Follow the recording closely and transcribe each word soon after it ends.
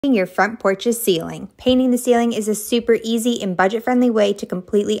Your front porch's ceiling. Painting the ceiling is a super easy and budget-friendly way to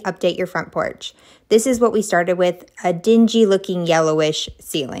completely update your front porch. This is what we started with, a dingy looking yellowish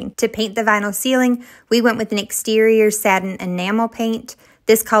ceiling. To paint the vinyl ceiling, we went with an exterior satin enamel paint.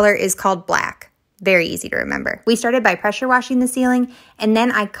 This color is called black. Very easy to remember. We started by pressure washing the ceiling, and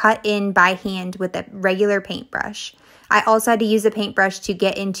then I cut in by hand with a regular paintbrush. I also had to use a paintbrush to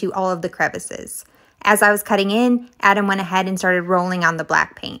get into all of the crevices. As I was cutting in, Adam went ahead and started rolling on the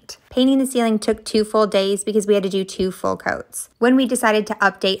black paint. Painting the ceiling took 2 full days because we had to do 2 full coats. When we decided to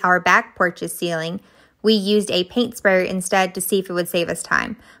update our back porch's ceiling, we used a paint sprayer instead to see if it would save us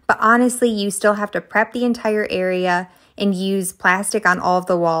time. But honestly, you still have to prep the entire area and use plastic on all of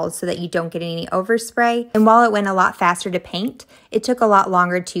the walls so that you don't get any overspray. And while it went a lot faster to paint, it took a lot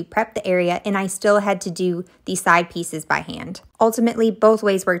longer to prep the area, and I still had to do the side pieces by hand. Ultimately, both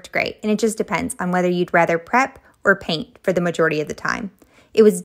ways worked great, and it just depends on whether you'd rather prep or paint for the majority of the time. It was